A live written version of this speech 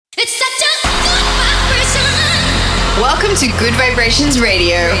Welcome to Good Vibrations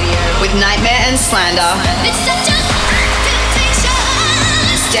Radio with Nightmare and Slander.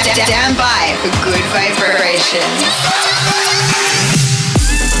 Stand by for Good Vibrations.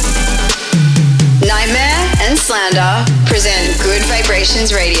 Nightmare and Slander present Good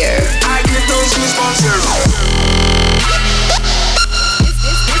Vibrations Radio. I get those goosebumps.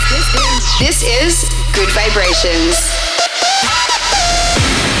 This is Good Vibrations.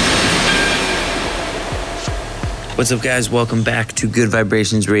 What's up, guys? Welcome back to Good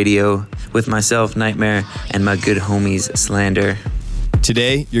Vibrations Radio with myself, Nightmare, and my good homies, Slander.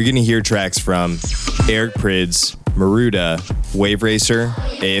 Today, you're going to hear tracks from Eric Prydz, Maruda, Wave Racer,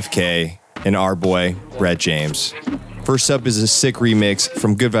 AFK, and our boy, Brett James. First up is a sick remix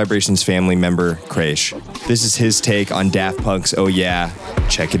from Good Vibrations family member, Crash. This is his take on Daft Punk's Oh Yeah.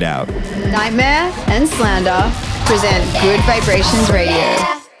 Check it out. Nightmare and Slander present Good Vibrations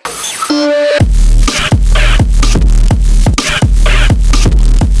Radio.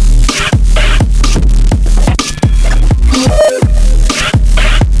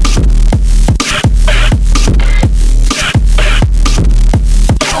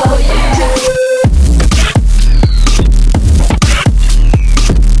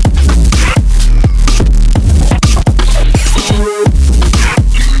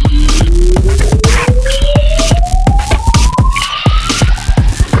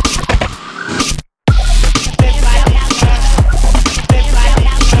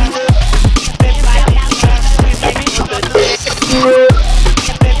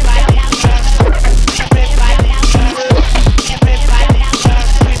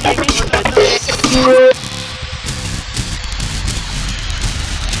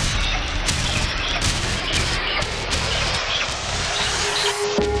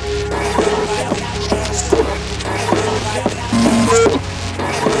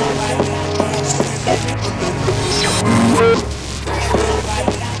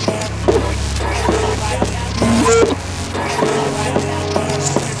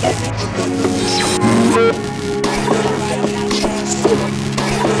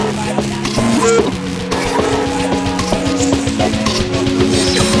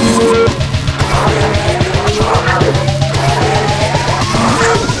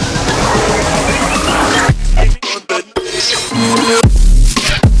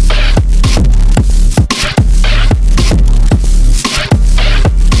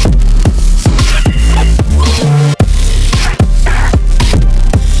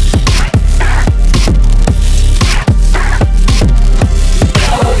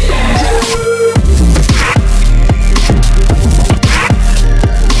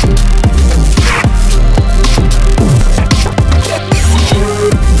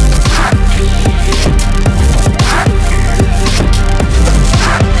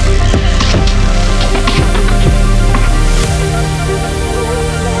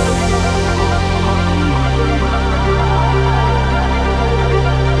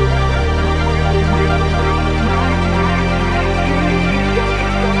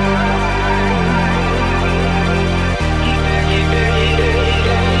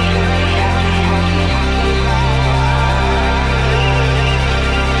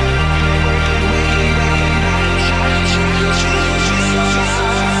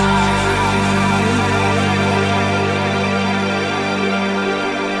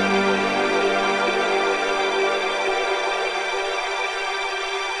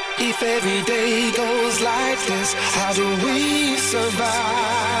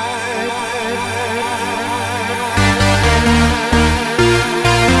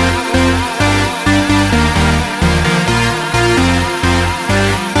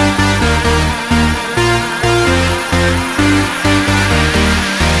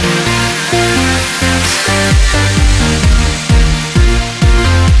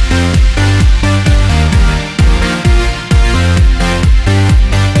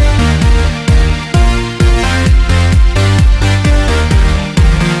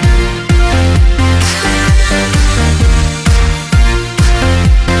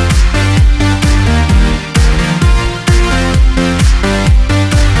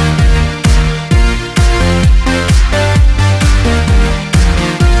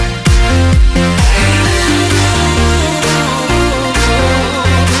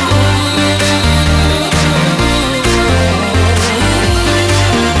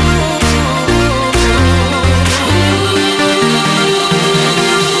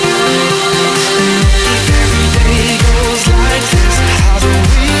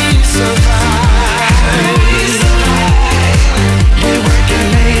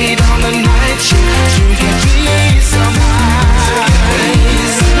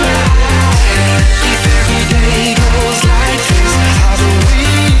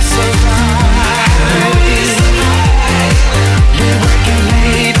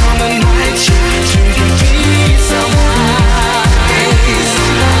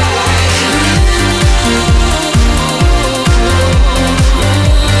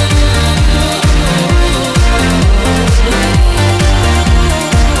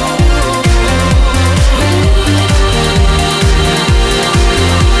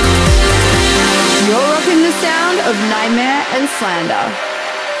 Slander.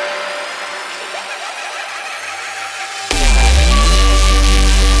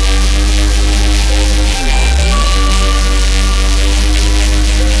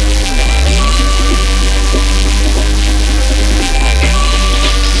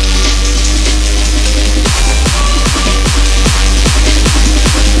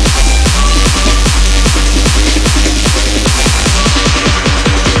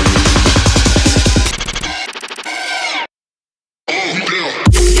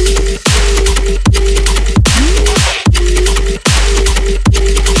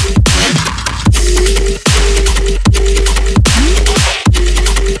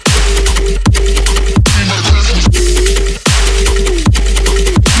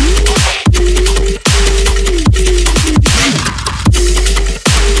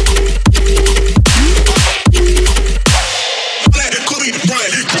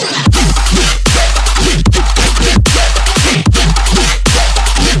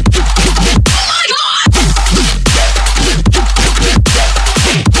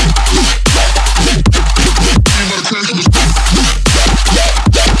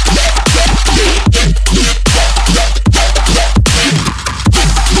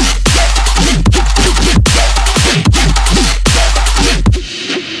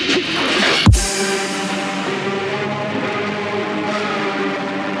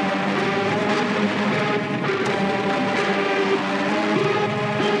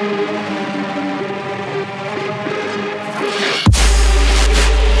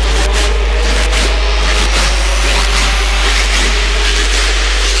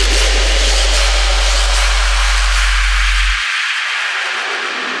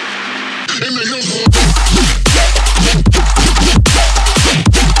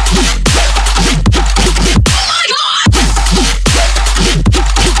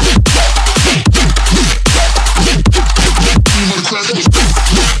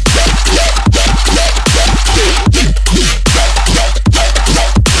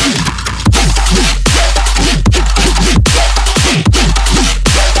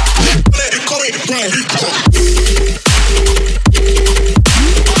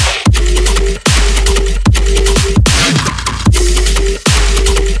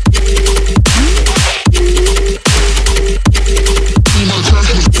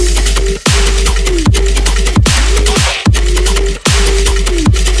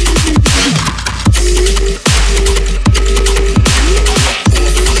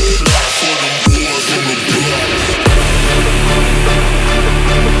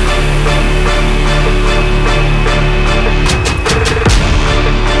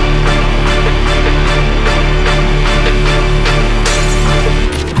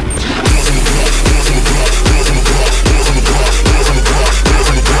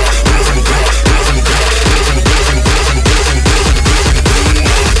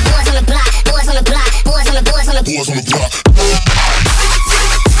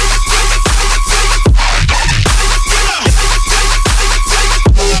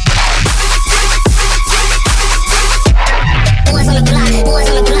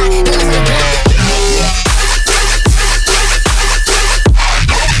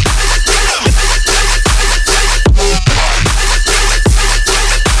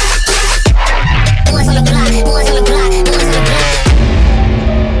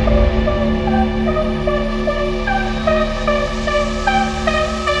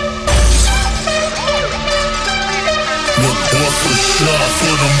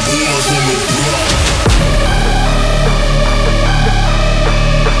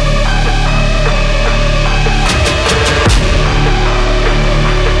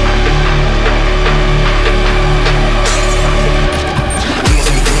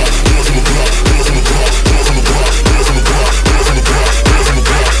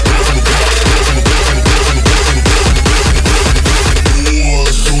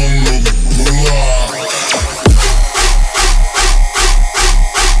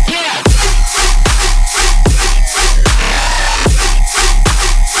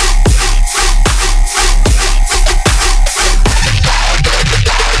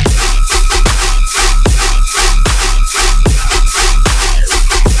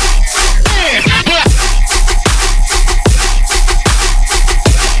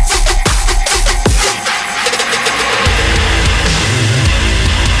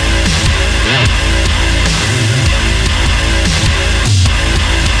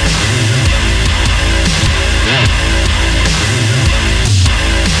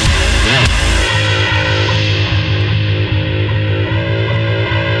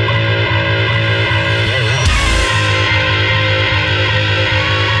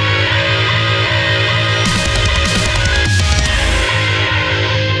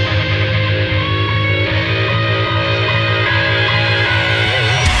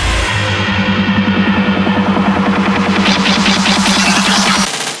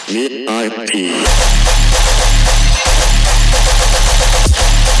 VIP.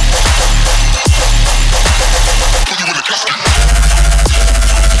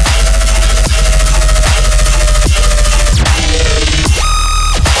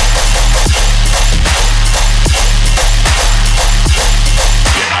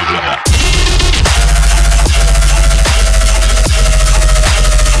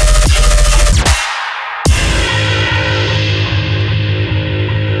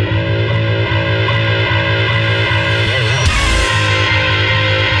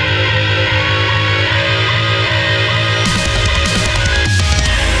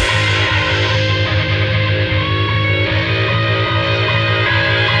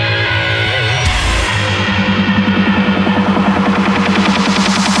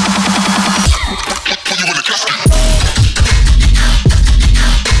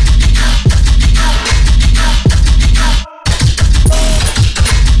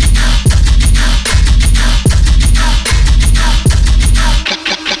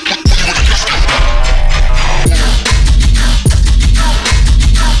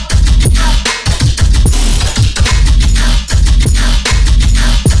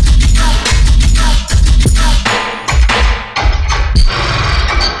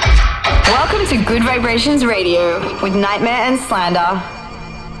 Good Vibrations Radio with Nightmare and Slander.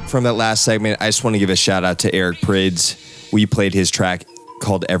 From that last segment, I just want to give a shout out to Eric Prydz. We played his track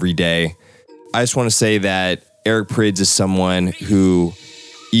called Every Day. I just want to say that Eric Prydz is someone who,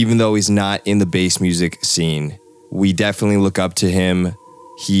 even though he's not in the bass music scene, we definitely look up to him.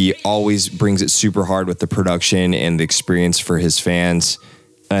 He always brings it super hard with the production and the experience for his fans.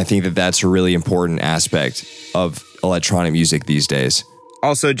 And I think that that's a really important aspect of electronic music these days.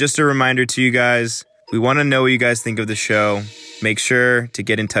 Also, just a reminder to you guys, we want to know what you guys think of the show. Make sure to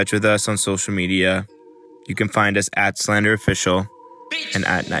get in touch with us on social media. You can find us at Slander Official and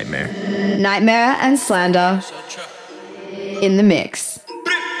at Nightmare. Nightmare and Slander in the mix.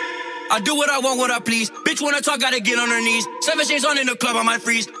 I do what I want, what I please. Bitch, wanna talk, gotta get on her knees. 7 shades on in the club, I might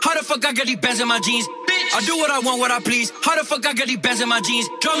freeze. How the fuck I got these bands in my jeans? Bitch, I do what I want, what I please. How the fuck I got these bands in my jeans?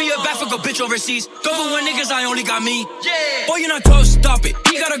 Draw me a back, fuck a bitch overseas. Go for when niggas, I only got me. Yeah. Boy, you're not toast, stop it.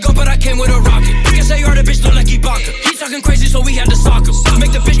 He got a gun, but I came with a rocket. Niggas say you're the bitch, look like Ibaka. He talking crazy, so we had to sock him.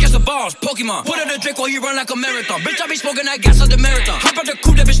 Make the bitch catch the balls, Pokemon. Put her to drink while he run like a marathon. Bitch, I be smoking that gas on the marathon. Hop out the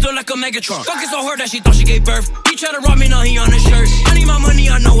coupe, that bitch look like a Megatron. Fuck it so hard that she thought she gave birth. He try to rob me, now he on his shirt. I need my money,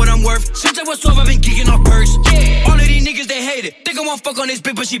 I know what I'm worth. Since I was 12, I've been geeking off perks. Yeah. All of these niggas, they hate it. Think I won't fuck on this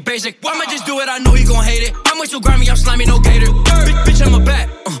bitch, but she basic. Why am I just do it? I know he gon' hate it. I'm way too grimy, I'm slimy, no gator. Bitch, I'm a bat.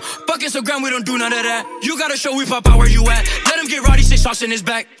 Fuck Instagram, we don't do none of that. You gotta show we pop out where you at. Let him get rowdy, say sauce in his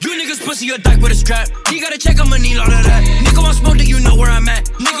back. You niggas pussy a dyke with a strap. He gotta check, I'ma need all of that. Nigga want smoke, then you know where I'm at.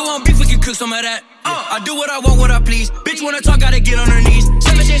 Nigga want beef, we can cook some of that. I do what I want, what I please. Bitch wanna talk, gotta get on her knees.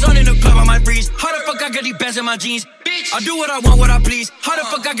 7 shades on in the club, I might freeze. How the fuck I got these bands in my jeans? Bitch, I do what I want, what I please. How the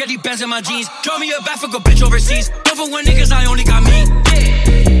fuck I got these bands in my jeans? Draw me a back, fuck a bitch overseas. Go for when niggas, I only got me.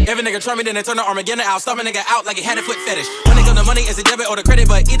 Yeah. Every nigga try me, then they turn the Armageddon out. Stop a nigga out like he had a foot fetish. When it comes to money, it's a debit or the credit.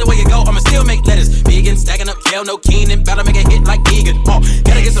 But either way you go, I'ma still make letters. Vegan, stacking up kale, no Keenan. Better make a hit like vegan.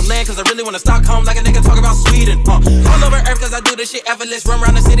 Gotta get some land, cause I really wanna Stockholm like a nigga talk about Sweden. All over earth, cause I do this shit effortless. Run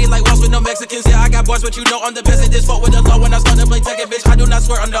around the city like walls with no Mexicans. Yeah, I got boys, but you know I'm the best at this. Fought with the law when I start to play Tekken, bitch. I do not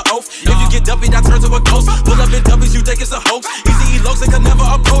swear under oath. If you get dumpy, that turns to a ghost. Pull up in dubbies, you think it's a hoax. Easy looks, they could never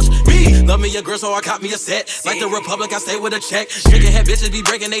approach me. Love me a girl, so I caught me a set. Like the Republic, I stay with a check. Shaking head bitches be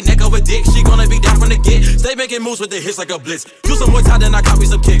breaking they neck over dick. She gonna be down from the get. Stay making moves with the hits like a blitz. Do some more time, then I copy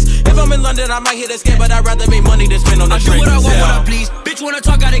some kicks. If I'm in London, I might hit a skate, but I'd rather make money than spend on the I do what I want, what I please. Bitch wanna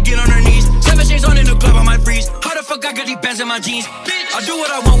talk, gotta get on her knees. 7 shades on in the club, I might freeze. How the fuck I got these bands in my jeans? Bitch, I do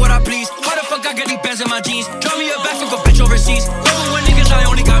what I want, what I please. How the fuck I got these bands in my jeans? Draw me a back, fuck a bitch overseas. Go for when niggas, I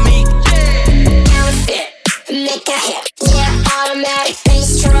only got me. Outfit, make a hit. Yeah, automatic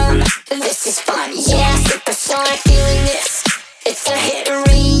bass drum. This is fun. Yeah, supersonic, feeling this. It's a hit.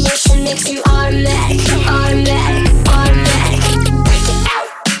 Radiation makes you automatic, automatic, automatic. Break it out,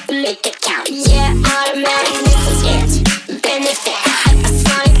 make it count. Yeah, automatic, this is it. Benefit,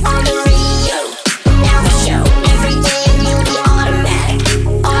 hypersonic on the radio. Now the show, every day you'll be automatic,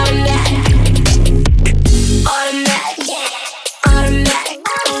 automatic, automatic, yeah, automatic.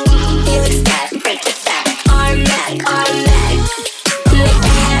 Feel ecstatic, break the fabric, automatic, automatic. Make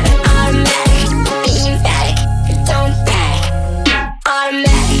the habit automatic, be emphatic, don't panic,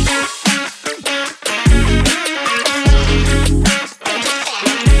 automatic.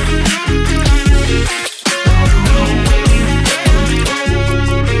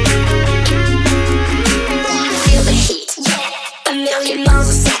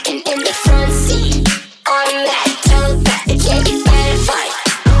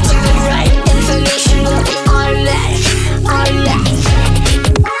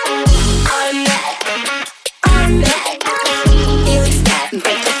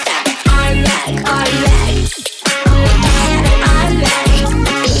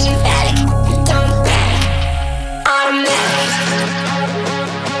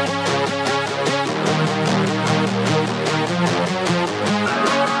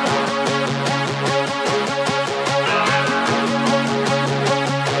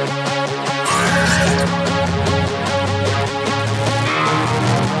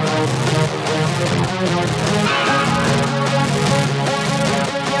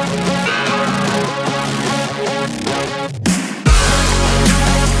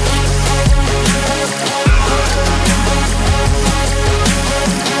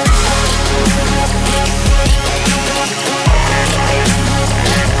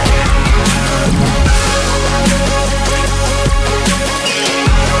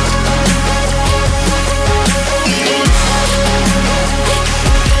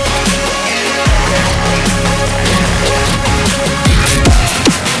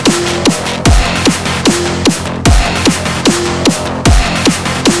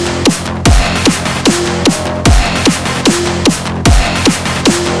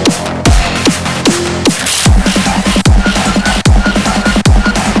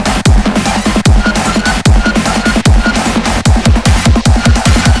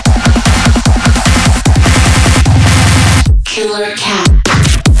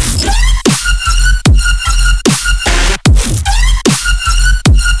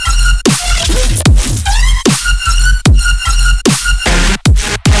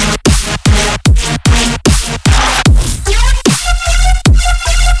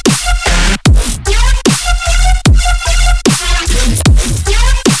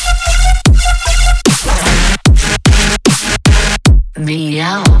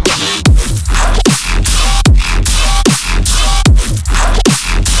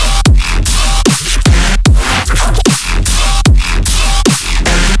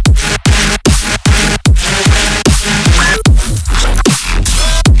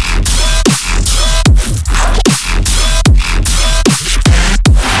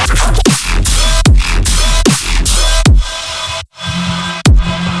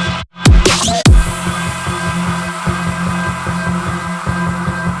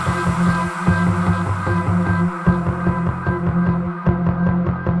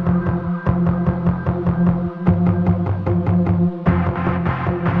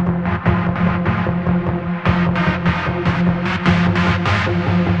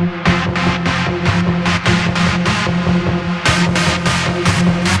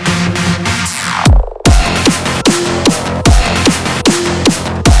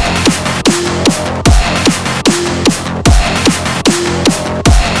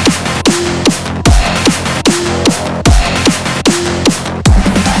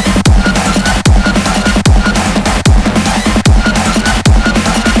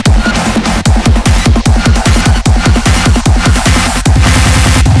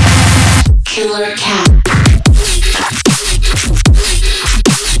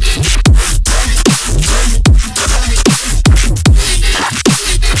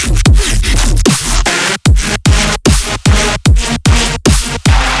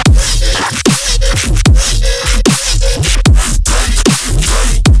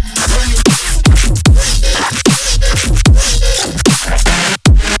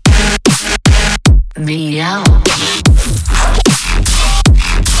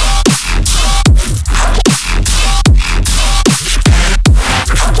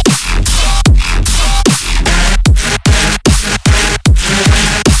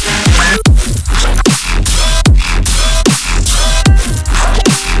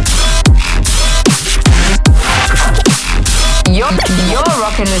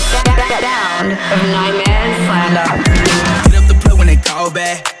 rocking the sound of Nightmare and Slander. Get up the play when they call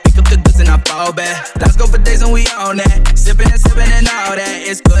back. Pick up the goods and I fall back. Let's go for days and we on that. Sipping and all that.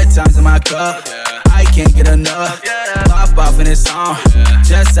 It's good times in my cup. I can't get enough. Pop off in this song.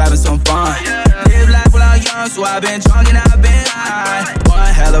 Just having some fun. Live life while I'm young, so I've been drunk and I've been high.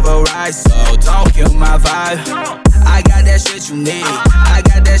 One hell of a ride, so don't kill my vibe. I got that shit you need. I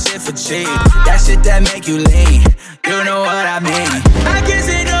got that shit for cheap. That shit that make you lean. You know what I mean. I can't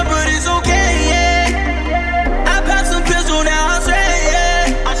say no, but it's okay, yeah. I popped some pills, now I'm straight,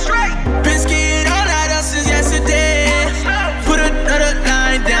 yeah. I'm straight. Been skiing all night up since yesterday. Put another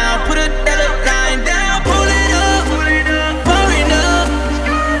line down, put another line down. Pull it up, pouring up.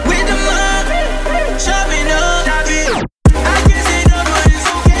 With the mug, chopping up. I can't say no, but it's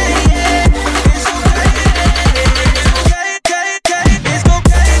okay, yeah. It's okay, it's okay, it's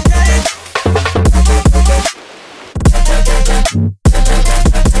okay.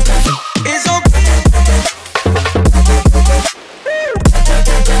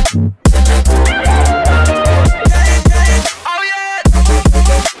 Oh yeah,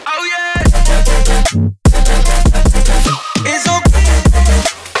 oh yeah. It's okay.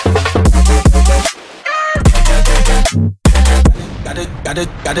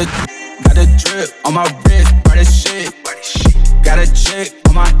 Got a drip on my wrist, bright as shit. Got a chick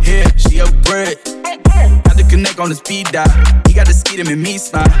on my hip, she a brick. Got the connect on the speed dial. He got the ski to make me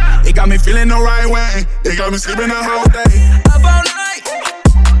smile. It got me feeling the right way. It got me sleeping the whole day. Up all night,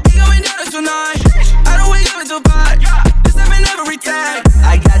 we going down tonight. I don't wake up until 5. This happened every time.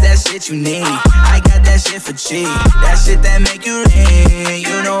 I got that shit you need. I got that shit for cheap. That shit that make you lean.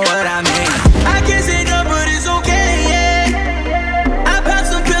 You know what I mean. I can't say no, but it's okay, yeah. I popped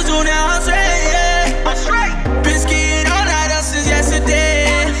some pills, now I'm straight, yeah. I'm straight. Been skiing all night up since yesterday.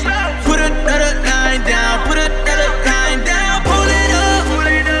 Put another line down, put another line down. Pull it up,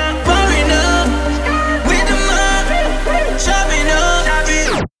 pouring up. With the mug, chopping up.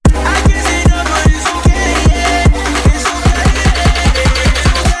 I can't say no, but it's okay, yeah. It's okay,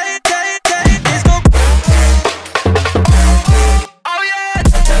 it's okay. Oh yeah.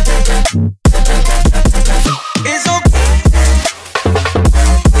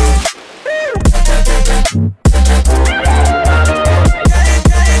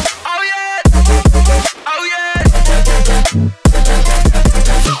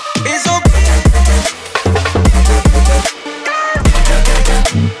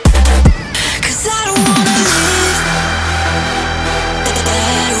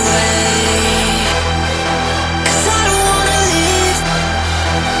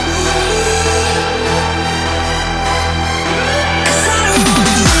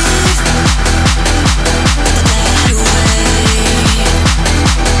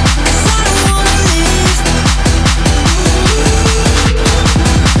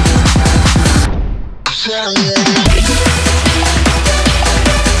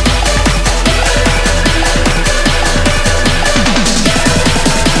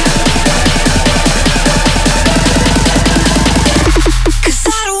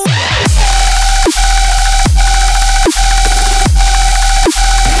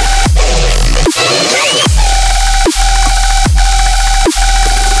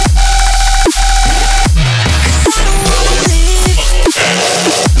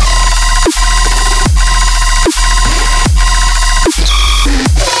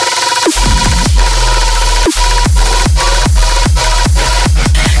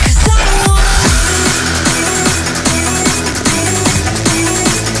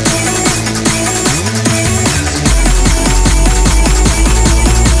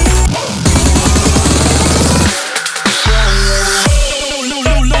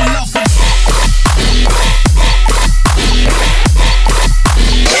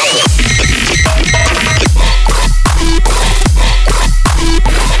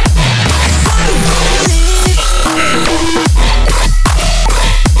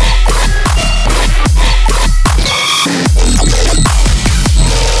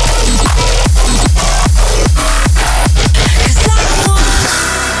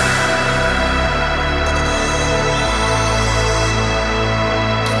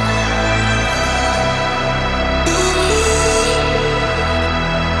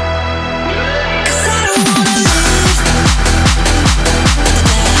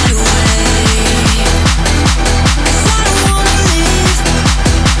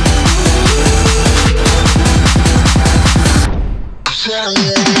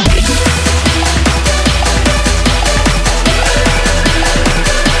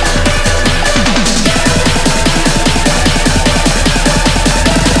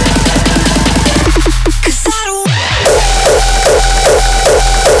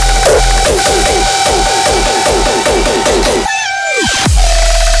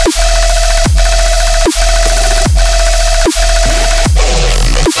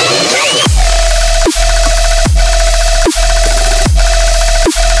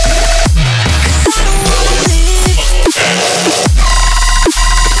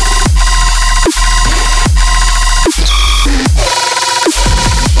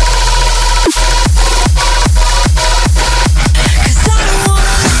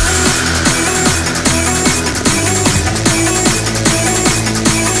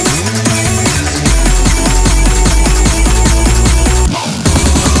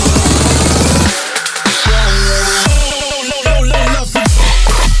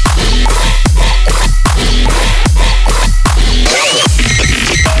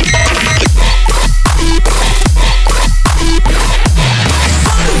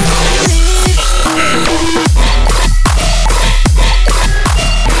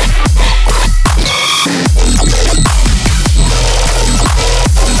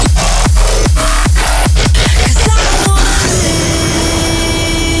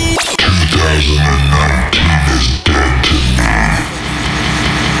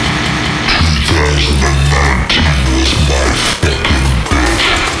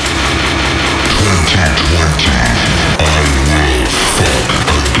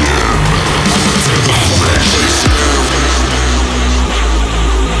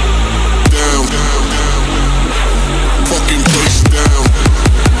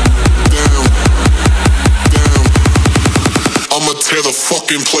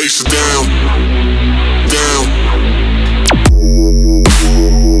 fucking place down, down.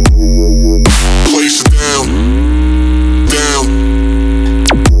 Place down, down.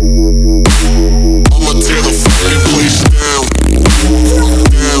 I'ma tear the fucking place down, down,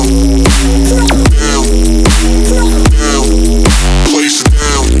 down, down. Place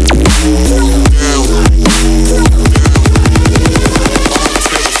down, down, down.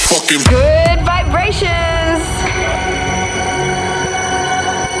 Good vibrations.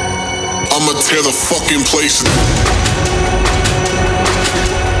 I'ma tear the fucking place.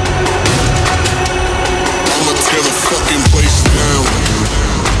 I'ma tear the fucking place down.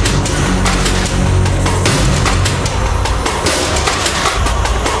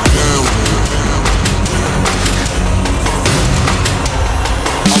 Down.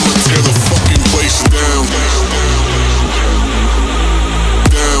 I'ma tear the fucking place down.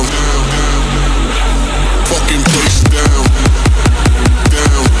 Down. Fucking place down.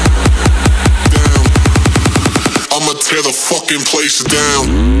 Down. Down. I'ma tear the fucking place down.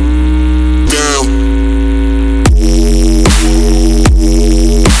 Down.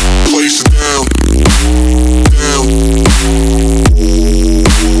 Place down. Down.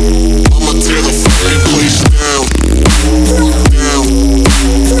 I'ma tear the fucking place down. Down. Down.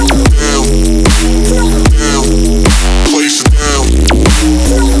 Down. Place down.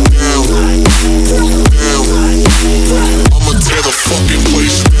 Down. Down. I'ma tear the fucking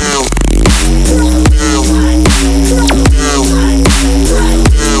place down. Down. Down.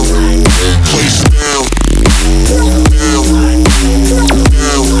 Down. Place down. Down.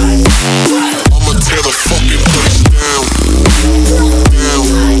 Down. I'ma tear the fucking place down. Down. Down.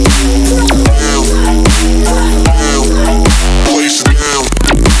 Down. Place down.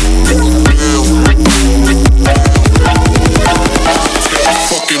 Down.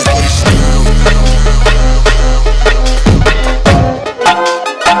 Fucking place down.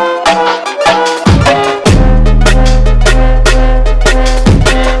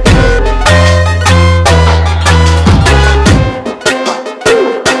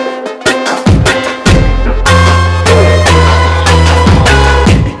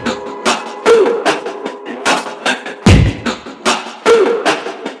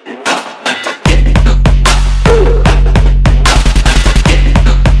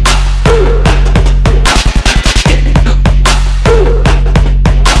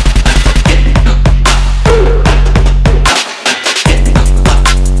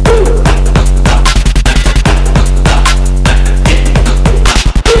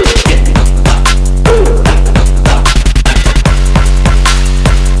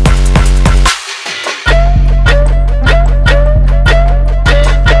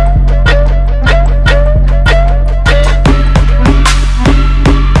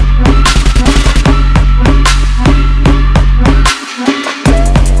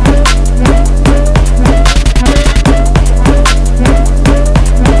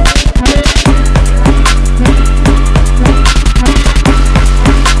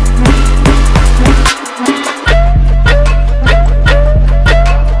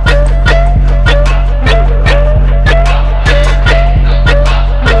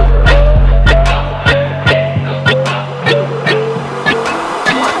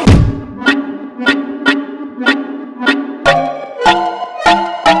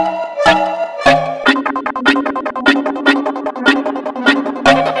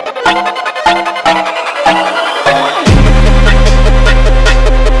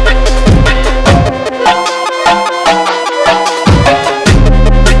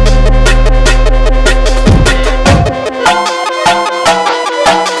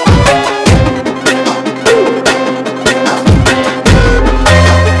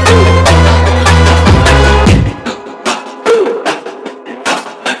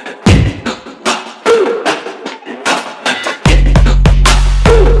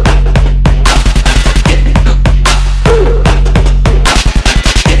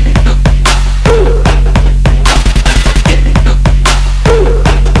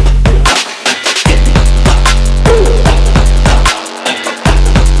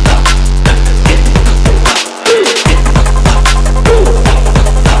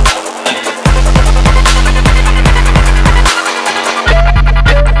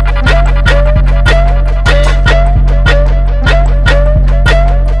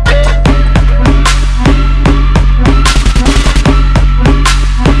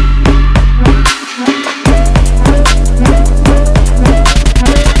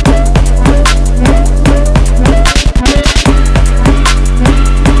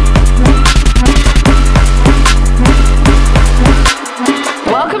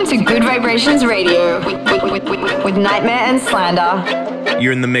 Vibrations Radio with Nightmare and Slander.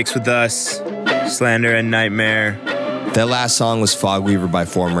 You're in the mix with us, Slander and Nightmare. That last song was Fogweaver by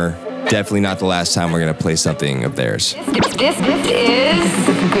Former. Definitely not the last time we're going to play something of theirs. This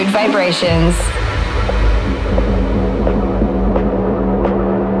is Good Vibrations.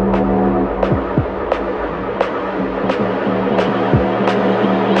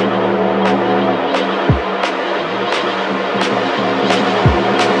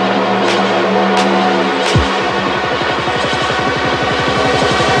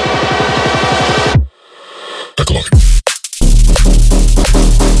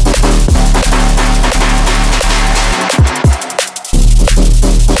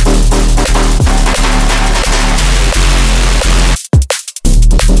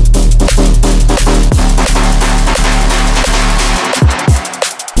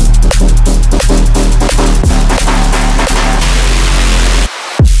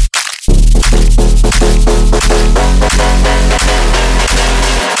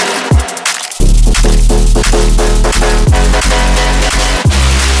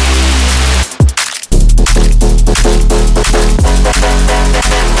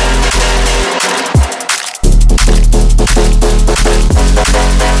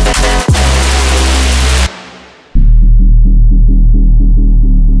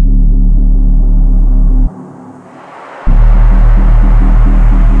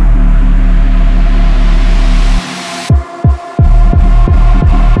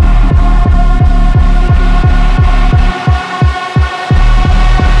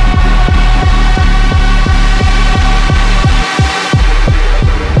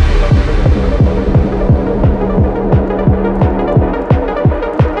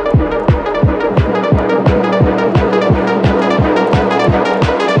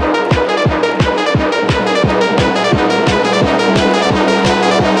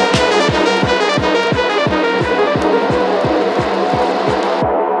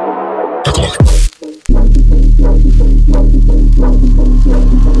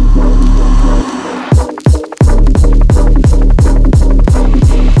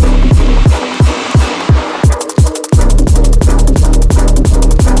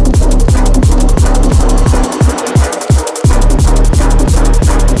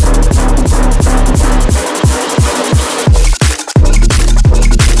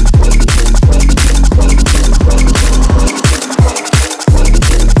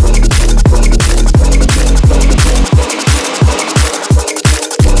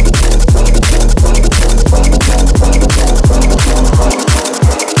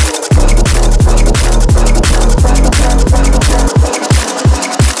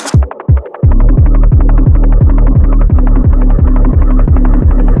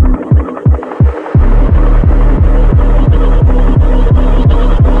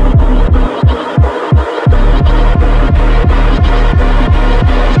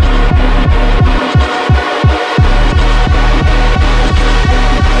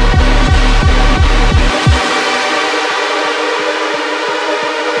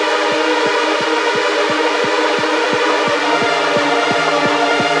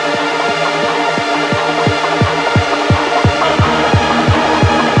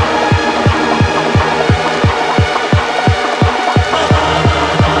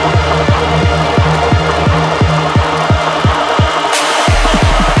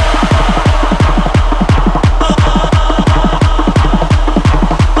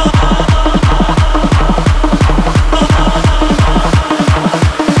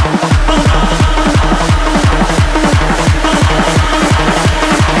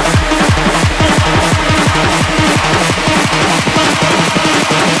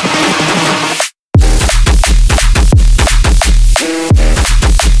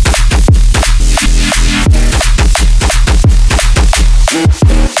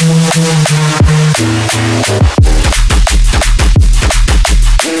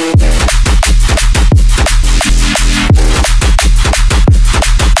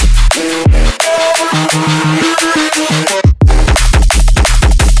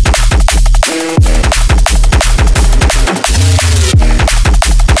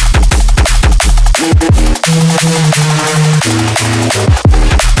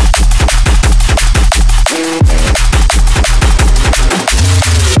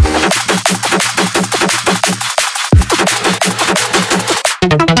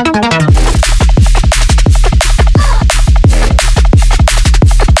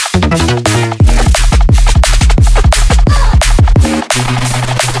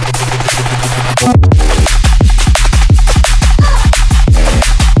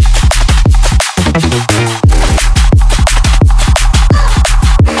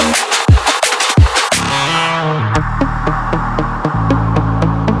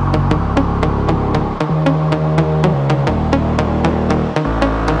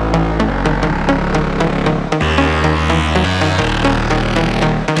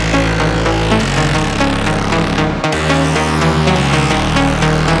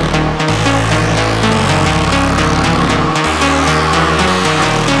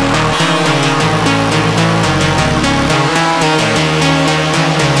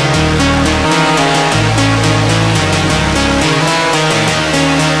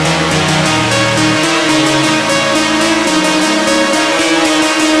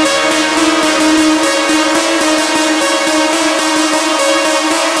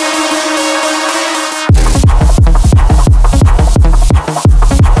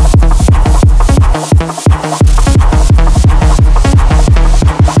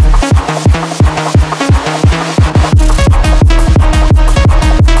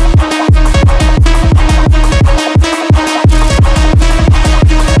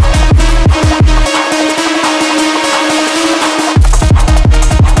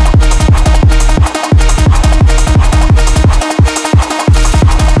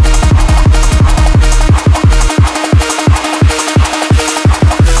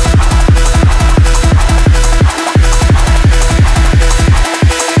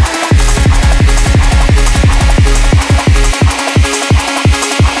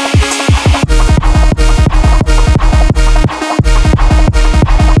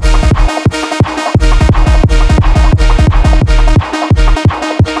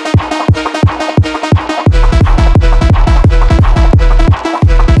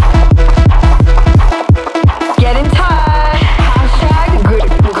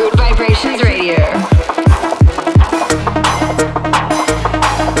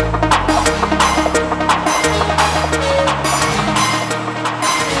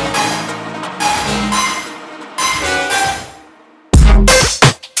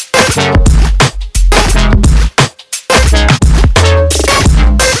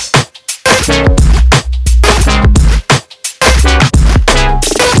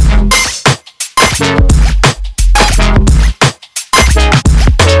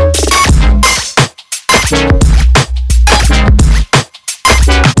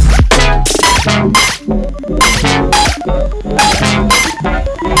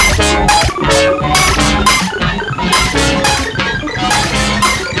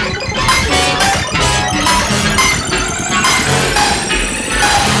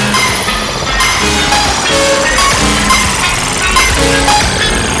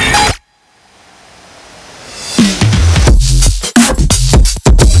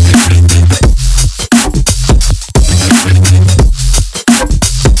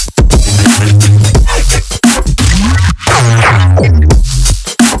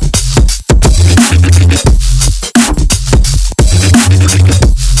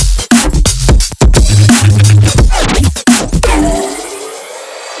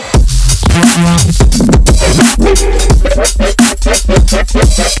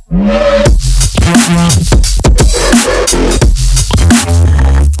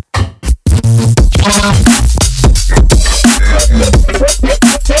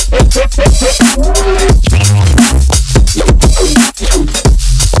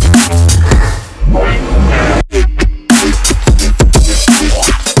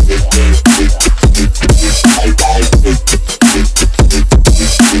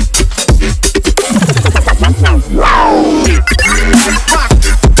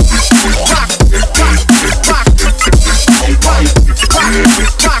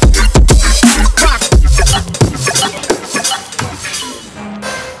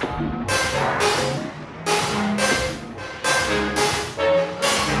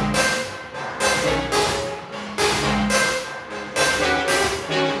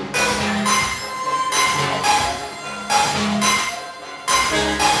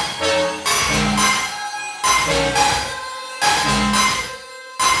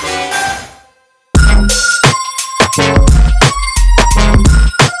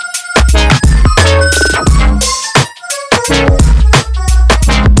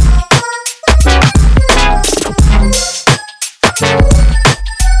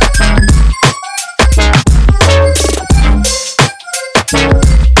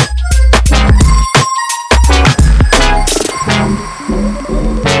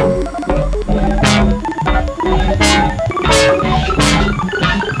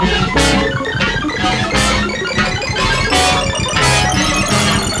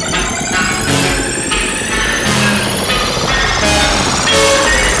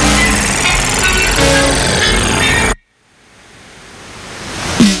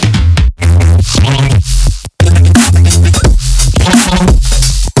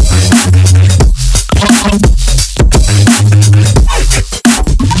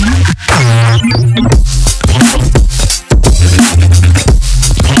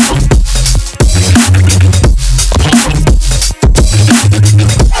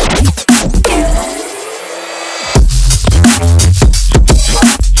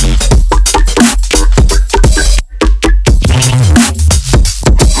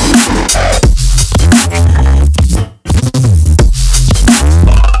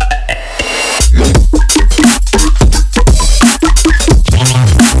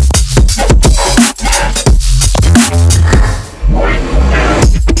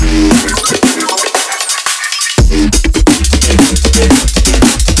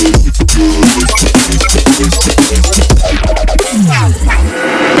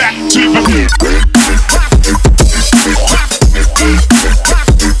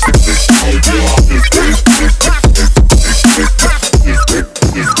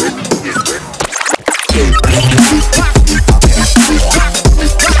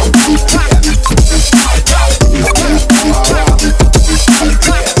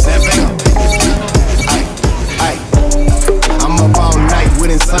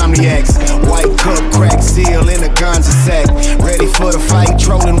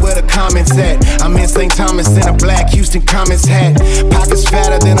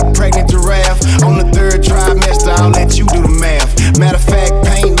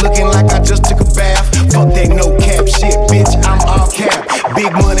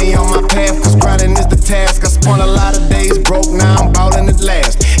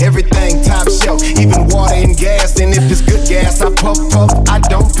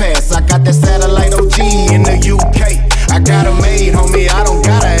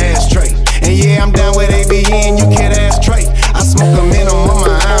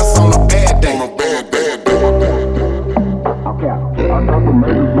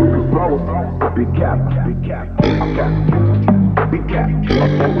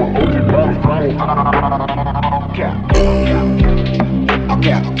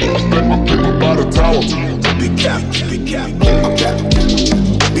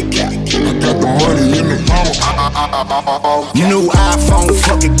 New iPhone,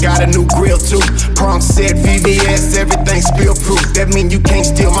 fuck it, got a new grill too. Prong set, VVS, everything spill proof. That mean you can't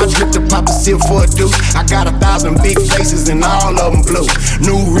steal my drip to pop a seal for a dude. I got 1,000 big faces and all of them blue.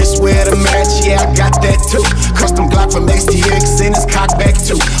 New wristwear to match, yeah, I got that too. Custom Glock from STX and it's cocked back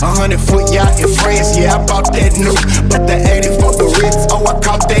too. 100-foot yacht in France, yeah, I bought that new. But the 84 the Ritz, oh, I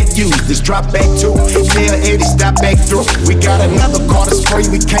caught that used. This drop back too, tell Eddie stop back through. We got another car to spray,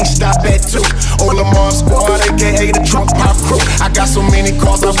 we can't stop at too. Old Lamar Squad, aka the Trunk Pop Crew. I got so many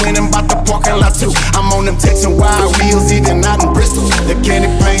cars, I went and bought the parking lot too. I'm on them Texan wide wheels, even out in Bristol. The candy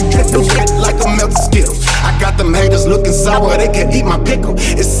paint dripping wet like a melted Skittle. I got them haters looking sour, they can eat my pickle.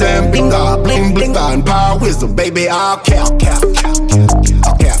 It's Sam Binga, bling blinga, and power wisdom, baby. I'll cap.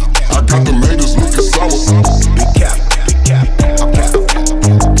 I got them haters looking sour. Big cap. I'll cap.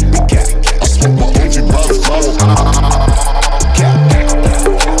 Big cap. I smoke my OG by the flower. Cap.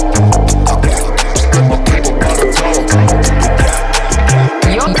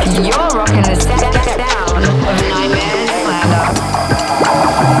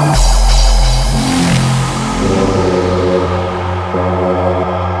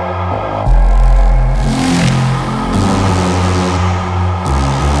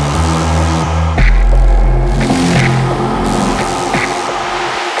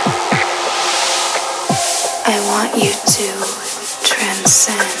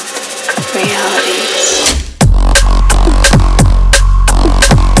 transcend realities.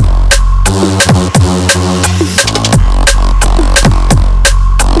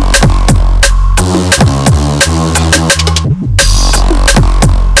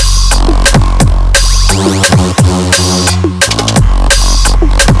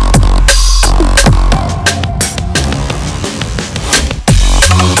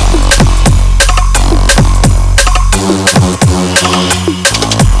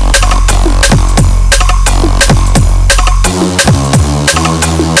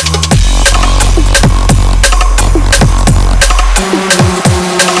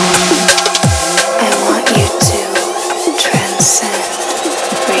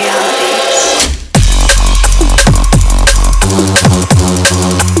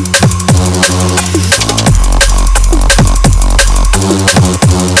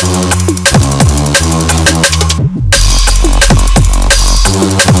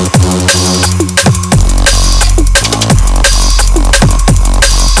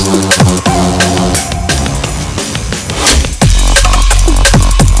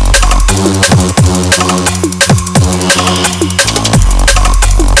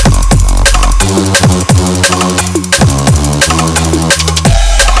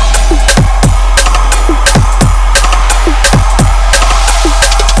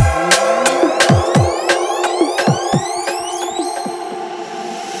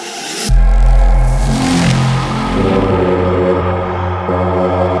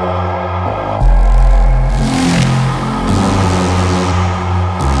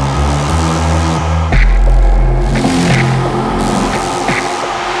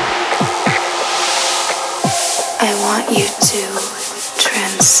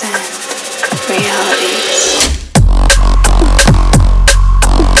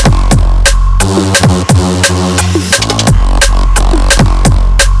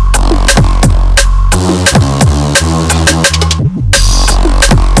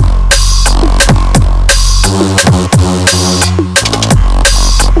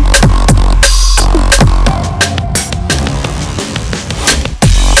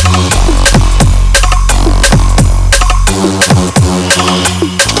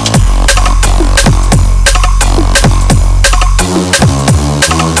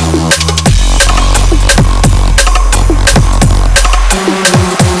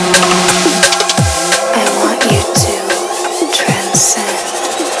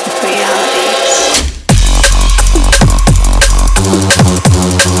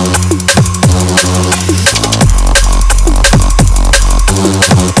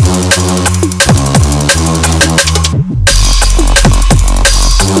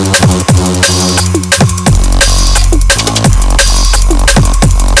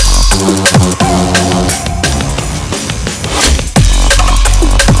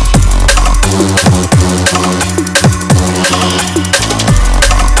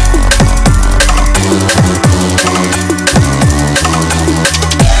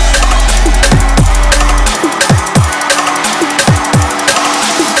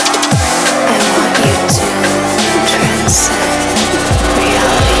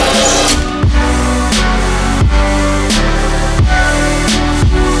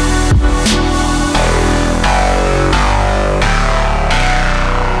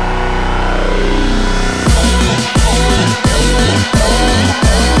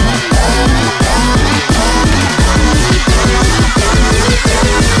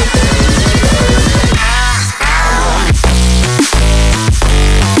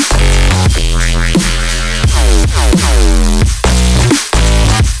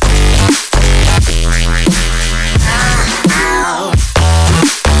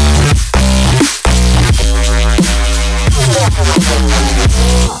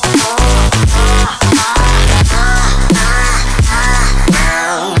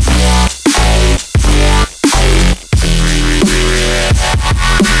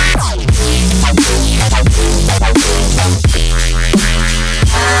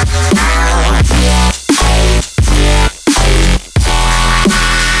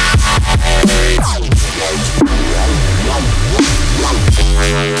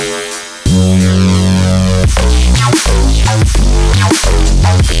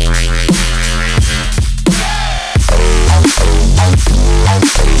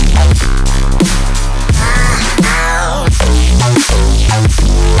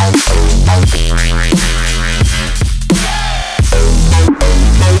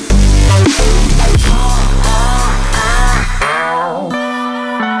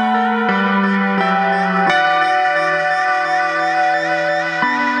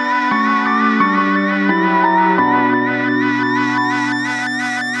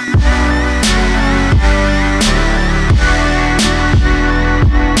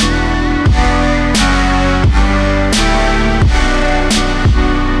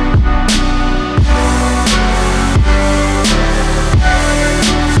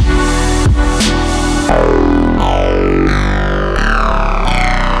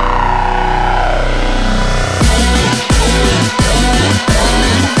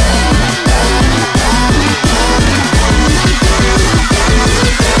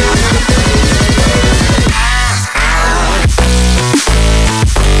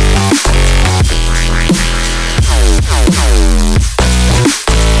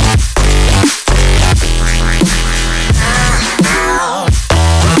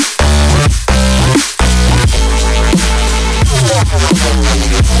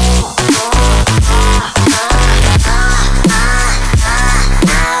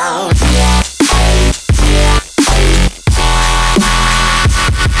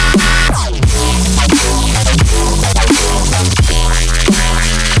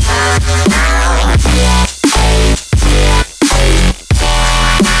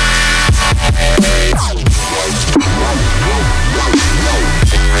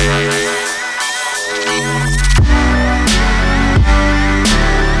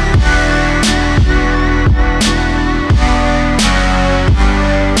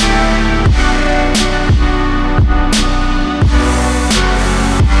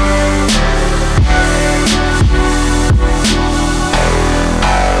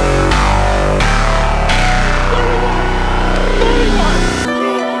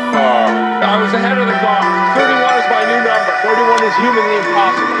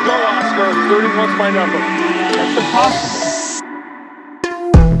 Oscar, 31's my number. That's impossible.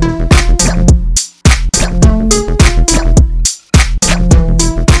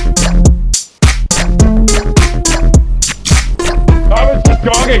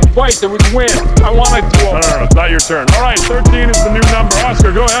 Jogging twice, it was win. I wanted to. No, it's not your turn. All right, 13 is the new number.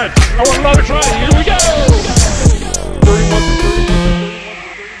 Oscar, go ahead. I want another try. Here we go. 31.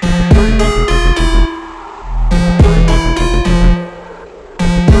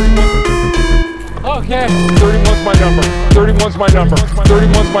 Okay. 31's my number. 31's my number.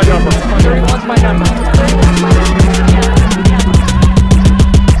 31's my number. 31's my number. 31's my number.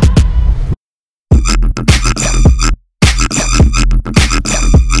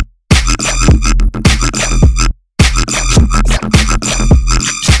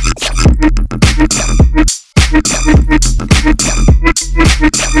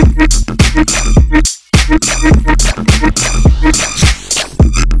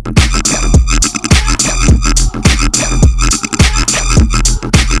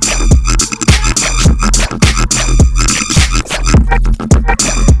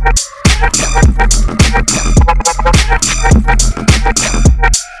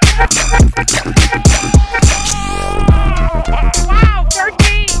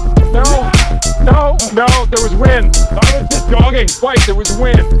 Twice, it was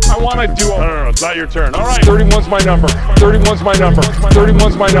win. I want to do it. No, it's not your turn. All right. 31's my number. 31's my number.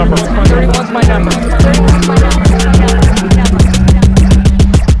 31's my number. 31's my number. 31's my number.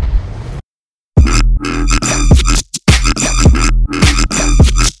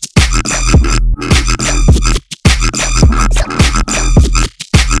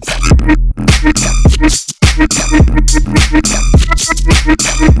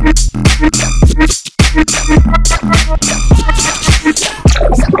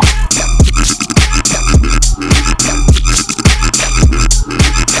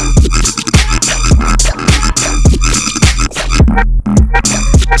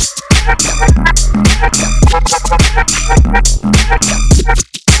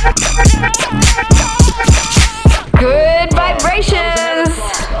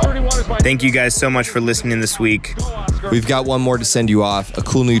 Thank you guys so much for listening this week. We've got one more to send you off, a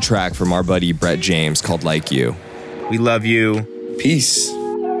cool new track from our buddy Brett James called Like You. We love you. Peace.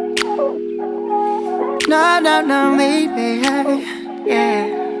 No, baby,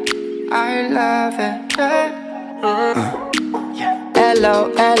 yeah, I love it.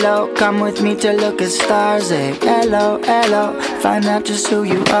 Hello, come with me to look at stars, eh? Hello, find out just who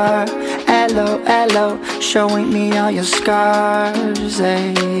you are. Hello, showing me all your scars,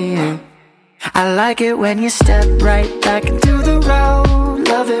 eh? I like it when you step right back into the road.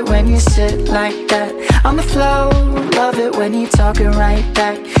 Love it when you sit like that on the floor. Love it when you talking right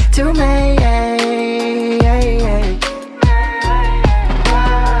back to me,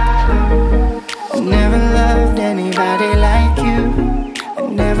 I never loved anybody like you. I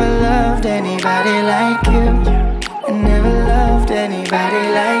never loved anybody like you. I never loved anybody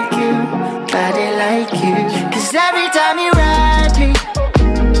like you. Body like you. 'Cause every time you ride me,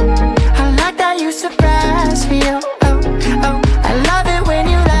 I like that you surprise me. Oh, I love it when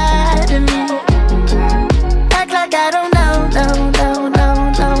you lie to me. Act like I don't know.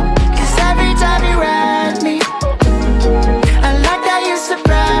 'Cause every time you ride me, I like that you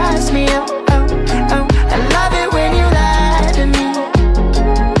surprise me. Oh, I love it when you lie to me.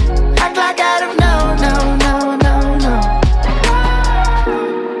 Act like I don't know.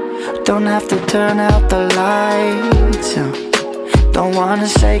 Don't have to turn out the lights. Don't wanna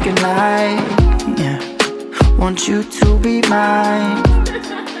say goodnight. Yeah, want you to be mine.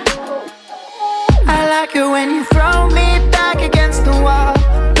 I like it when you throw me back against the wall.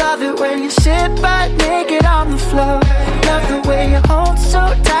 Love it when you sit butt naked on the floor. Love the way you hold so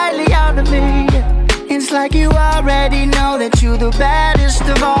tightly onto me. It's like you already know that you're the baddest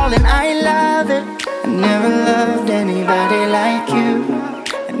of all, and I love it. I never loved anybody like you.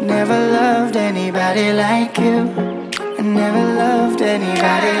 I never loved anybody like you. I never loved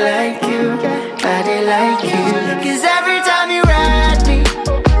anybody like you. Body like you.